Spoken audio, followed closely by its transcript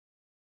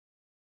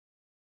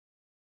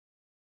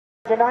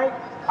Tonight,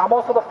 I'm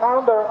also the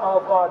founder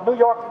of New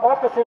York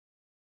offices.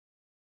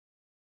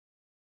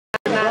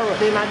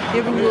 They're not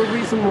giving you a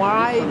reason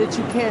why that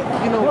you can't,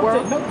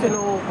 work.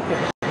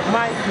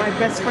 My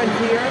best friend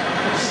here,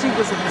 she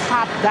was a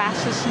top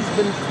dasher. She's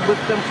been with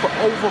them for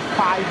over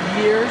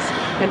 5 years,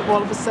 and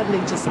all of a sudden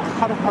they just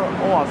cut her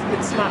off.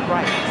 It's not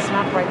right. It's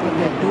not right what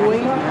they're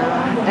doing,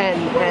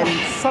 and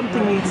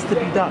something needs to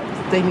be done.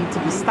 They need to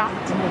be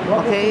stopped,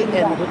 okay?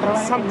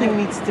 And something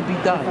needs to be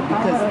done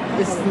because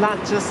it's not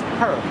just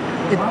her.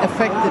 It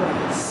affected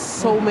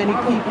so many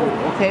people,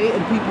 okay?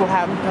 And people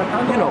have,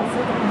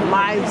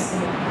 lives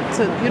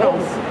to,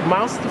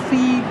 mouths to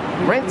feed,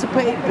 rent to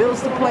pay,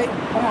 bills to pay.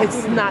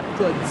 It's not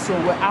good. So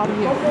we're out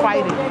here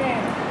fighting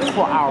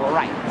for our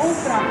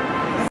rights.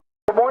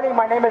 Good morning.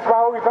 My name is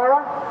Raul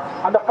Rivera.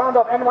 I'm the founder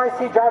of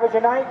NYC Drivers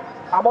Unite.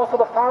 I'm also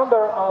the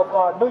founder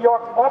of New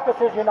York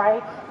Officers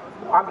Unite.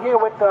 I'm here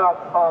with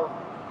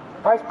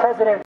Vice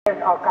President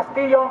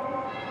Castillo.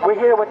 We're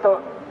here with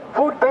the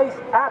food-based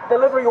app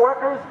delivery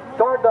workers,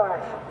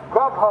 DoorDash,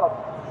 Grubhub,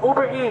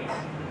 Uber Eats.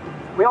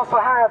 We also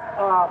have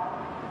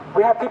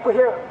people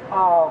here.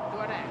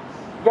 DoorDash.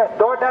 Yes,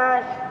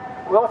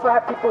 DoorDash. We also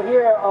have people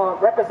here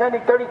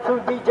representing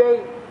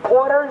 32BJ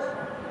porters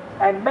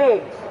and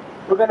maids.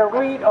 We're going to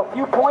read a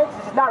few points.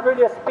 This is not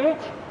really a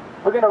speech.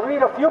 We're going to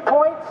read a few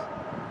points,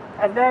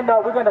 and then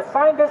we're going to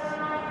sign this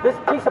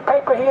piece of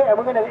paper here, and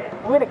we're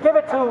going to give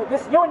it to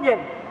this union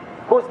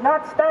who's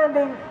not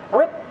standing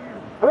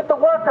with the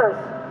workers,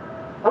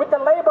 with the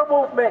labor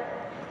movement.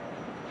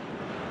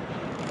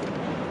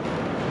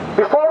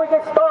 Before we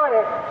get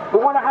started, we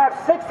want to have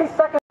 60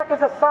 seconds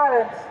of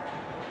silence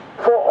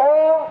for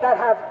all that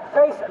have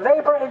faced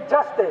labor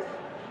injustice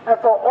and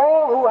for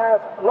all who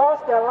have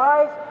lost their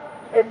lives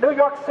in New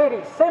York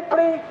City,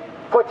 simply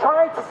for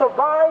trying to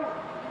survive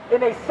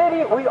in a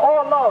city we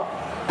all love.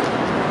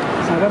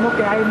 Sabemos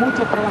que hay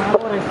muchos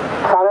trabajadores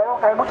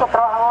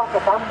que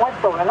están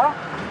muertos, ¿verdad?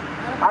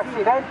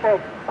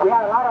 Accidentes. We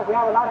have a lot of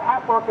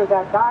app workers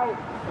that die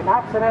in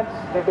accidents.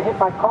 They've been hit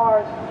by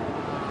cars,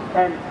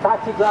 and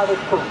taxi drivers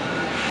too.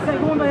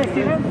 Segundo de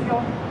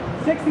silencio,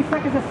 60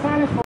 seconds of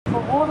silence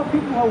for all the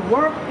people who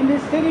work in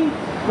this city,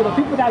 for the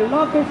people that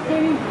love this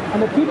city,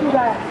 and the people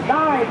that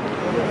died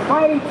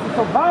fighting to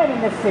survive in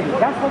this city.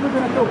 That's what we're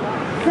going to do.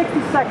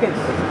 60 seconds.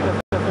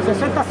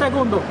 60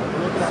 segundos.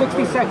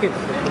 60 seconds.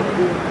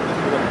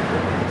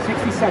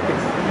 60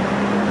 seconds.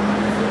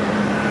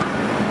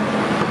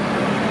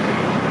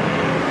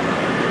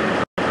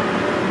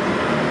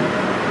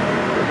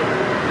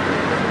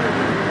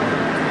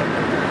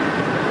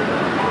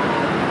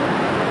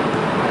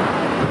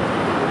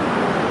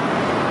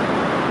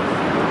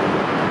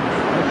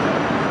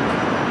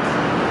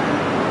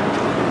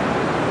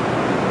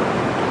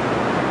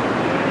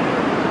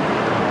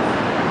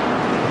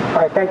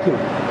 All right, thank you.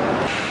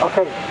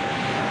 Okay.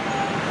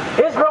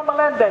 Israel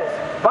Melendez,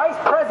 Vice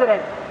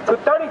President to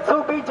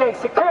 32BJ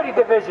Security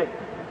Division,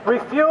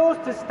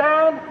 refused to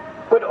stand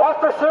with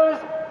officers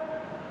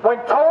when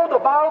told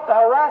about the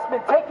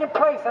harassment taking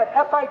place at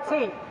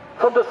FIT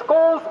from the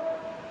school's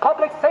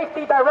Public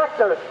Safety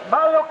Director,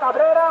 Mario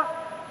Cabrera,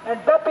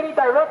 and Deputy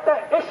Director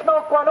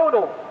Ishmael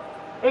Quanunu,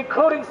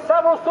 including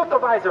several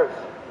supervisors.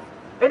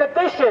 In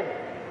addition,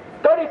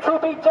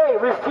 32BJ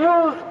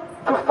refused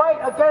to fight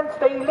against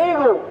the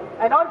illegal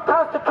and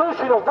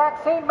unconstitutional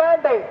vaccine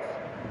mandates,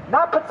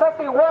 not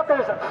protecting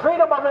workers'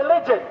 freedom of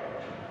religion.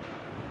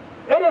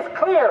 It is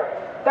clear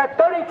that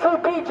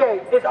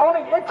 32BJ is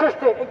only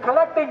interested in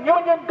collecting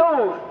union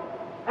dues,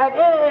 and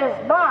it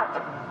is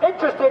not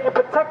interested in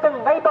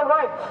protecting labor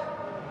rights.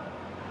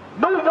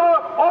 New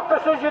York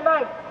Officers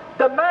Unite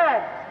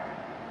demand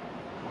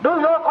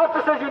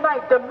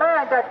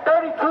that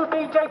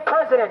 32BJ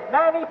President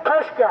Manny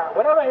Pershka,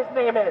 whatever his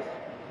name is,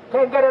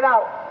 can't get it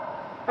out,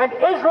 and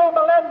Israel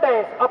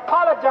Melendez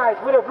apologize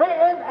with a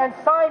written and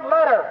signed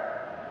letter.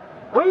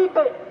 We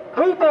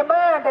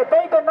demand that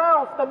they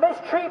denounce the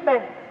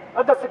mistreatment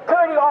of the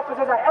security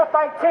officers at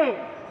FIT.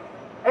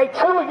 A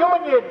true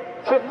union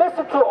should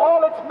listen to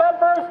all its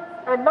members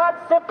and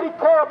not simply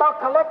care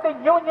about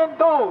collecting union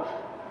dues.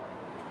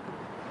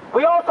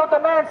 We also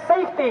demand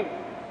safety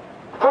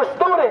for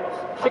students,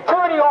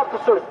 security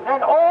officers,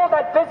 and all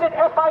that visit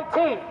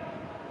FIT.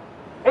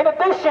 In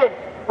addition,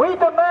 we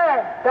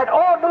demand that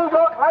all New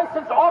York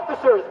licensed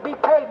officers be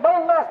paid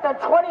no less than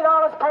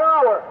 $20 per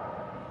hour.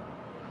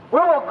 We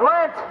will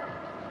grant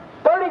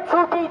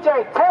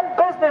 32BJ 10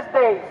 business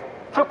days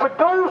to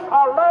produce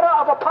our letter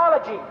of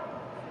apology.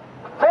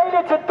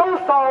 Failure to do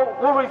so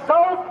will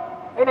result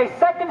in a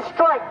second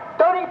strike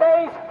 30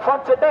 days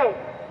from today.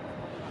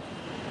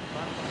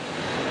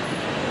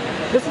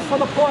 This is for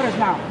the porters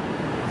now.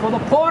 For the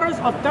porters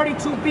of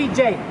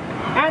 32BJ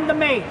and the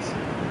maids.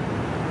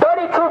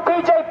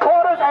 32BJ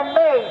porters and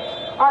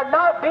maids are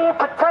not being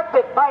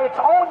protected by its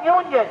own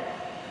union.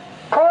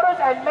 Porters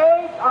and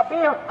maids are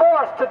being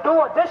forced to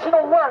do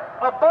additional work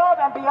above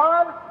and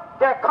beyond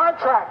their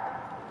contract.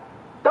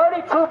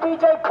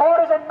 32BJ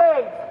porters and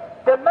maids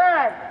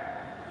demand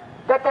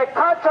that their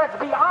contracts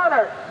be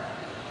honored.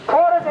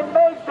 Porters and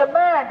maids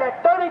demand that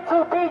that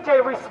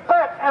 32BJ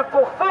respect and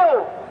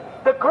fulfill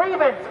the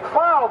grievance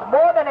filed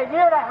more than a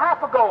year and a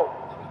half ago.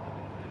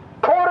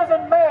 Porters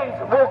and maids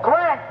will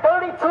grant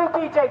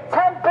 32BJ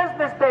 10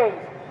 business days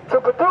to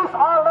produce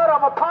our letter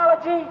of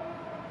apology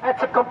and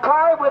to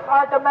comply with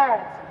our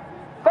demands.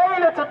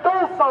 Failure to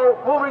do so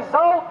will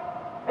result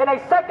in a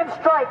second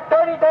strike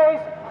 30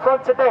 days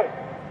from today.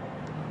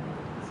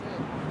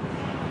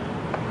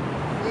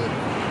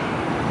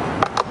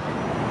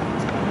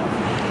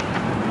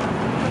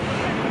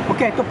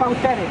 Ok, esto es para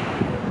ustedes,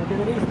 los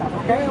periodistas,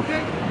 okay?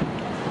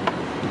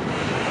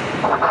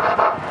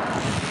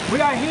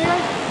 We are here,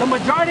 the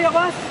majority of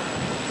us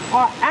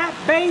are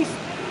app-based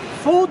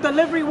food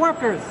delivery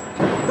workers.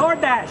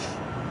 DoorDash,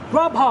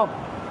 Grubhub,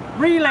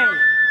 Relay,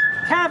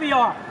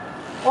 Caviar,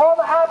 all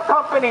the app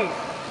companies,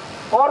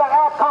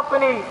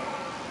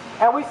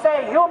 and we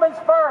say humans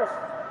first,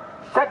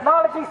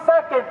 technology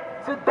second,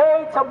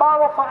 today,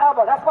 tomorrow,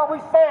 forever. That's what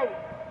we say.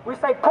 We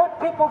say put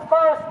people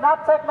first,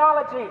 not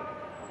technology.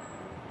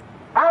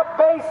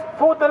 App-based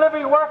food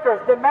delivery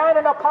workers demand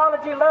an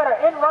apology letter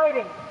in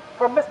writing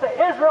from Mr.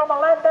 Israel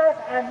Melendez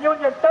and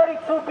Union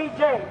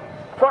 32BJ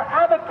for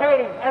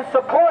advocating and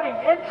supporting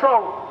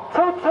Intro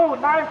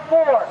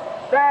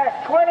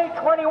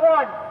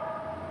 2294-2021.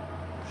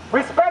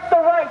 Respect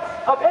the rights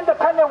of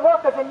independent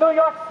workers in New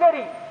York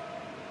City.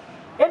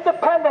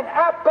 Independent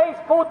app-based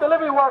food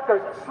delivery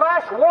workers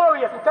 /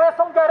 warriors. Ustedes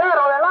son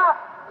guerreros, ¿verdad?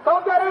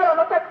 Son guerreros,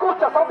 no te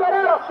escuchas. Son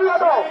guerreros, ¿sí o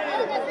no?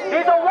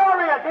 These are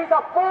warriors. These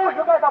are food.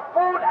 You guys are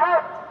food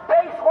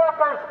app-based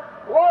workers.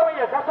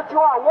 Warriors. That's what you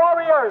are.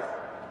 Warriors.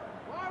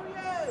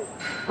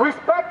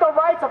 Respect the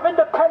rights of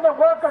independent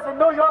workers in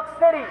New York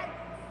City.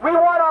 We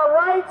want our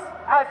rights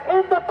as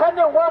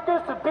independent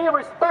workers to be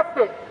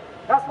respected.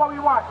 That's what we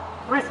want.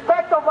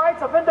 Respect the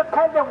rights of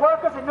independent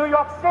workers in New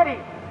York City.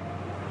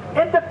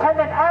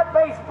 Independent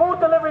app-based food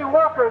delivery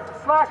workers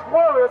 /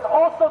 warriors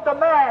also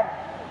demand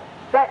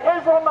that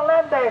Israel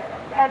Melendez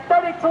and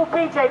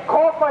 32BJ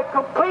call for a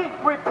complete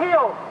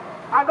repeal.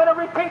 I'm going to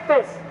repeat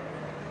this.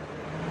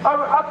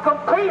 A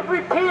complete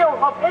repeal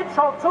of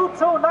Intro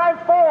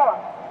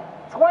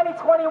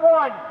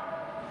 2294-2021.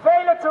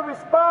 Failure to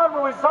respond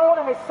will result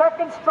in a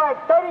second strike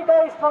 30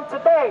 days from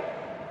today.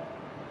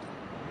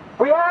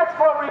 We ask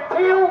for a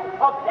repeal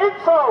of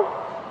Intro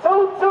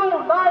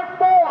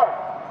 2294.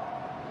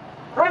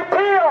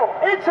 Repeal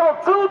Intro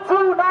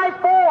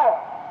 2294.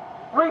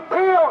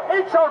 Repeal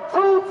Intro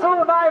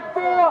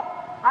 2294.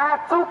 I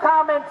have two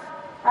comments.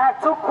 I have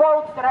two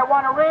quotes that I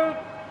want to read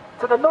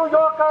to the New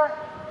Yorker,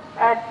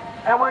 and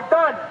we're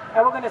done.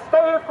 And we're going to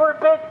stay here for a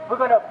bit. We're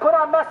going to put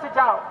our message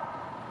out.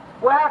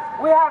 We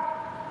have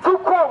two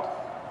quotes.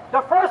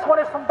 The first one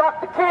is from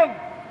Dr. King.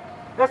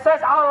 It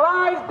says, "Our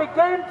lives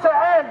begin to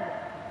end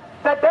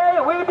the day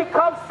we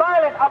become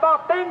silent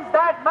about things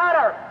that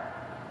matter."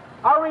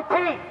 I'll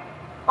repeat.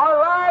 Our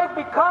lives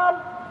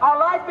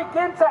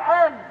begin to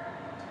end.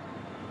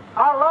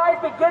 Our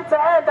lives begin to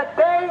end the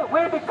day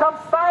we become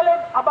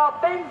silent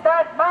about things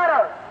that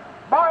matter.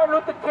 Martin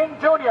Luther King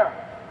Jr.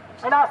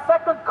 And our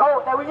second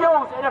quote that we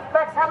use, it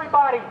affects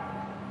everybody.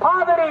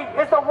 Poverty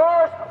is the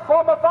worst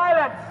form of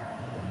violence.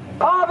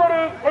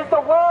 Poverty is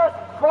the worst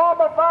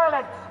form of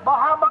violence.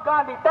 Mahatma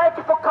Gandhi. Thank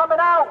you for coming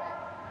out.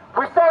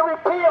 We say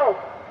repeal.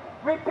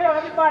 Repeal,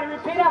 everybody,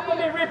 repeat after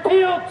me.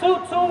 Repeal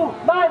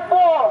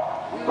 2294.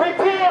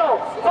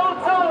 Repeal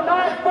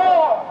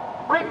 2294.